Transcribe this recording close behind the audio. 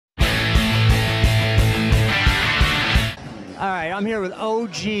I'm here with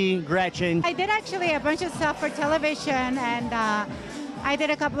OG Gretchen. I did actually a bunch of stuff for television, and I did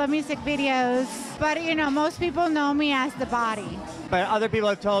a couple of music videos. But you know, most people know me as the body. But other people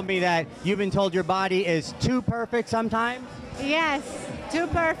have told me that you've been told your body is too perfect sometimes. Yes, too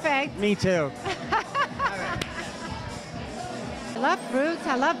perfect. Me too. I love fruits,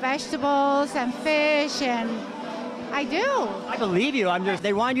 I love vegetables and fish, and I do. I believe you.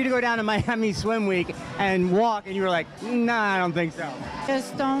 They want you to go down to Miami Swim Week and walk, and you were like, nah, I don't think so.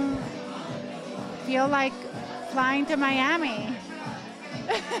 Just don't feel like flying to Miami.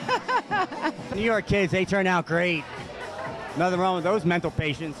 New York kids, they turn out great. Nothing wrong with those mental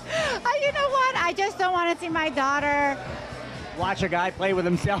patients. You know what? I just don't want to see my daughter. Watch a guy play with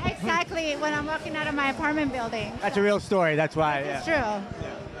himself. Exactly, when I'm walking out of my apartment building. That's a real story, that's why. It's true.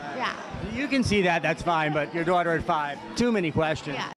 Yeah. You can see that, that's fine, but your daughter at 5, too many questions. Yeah.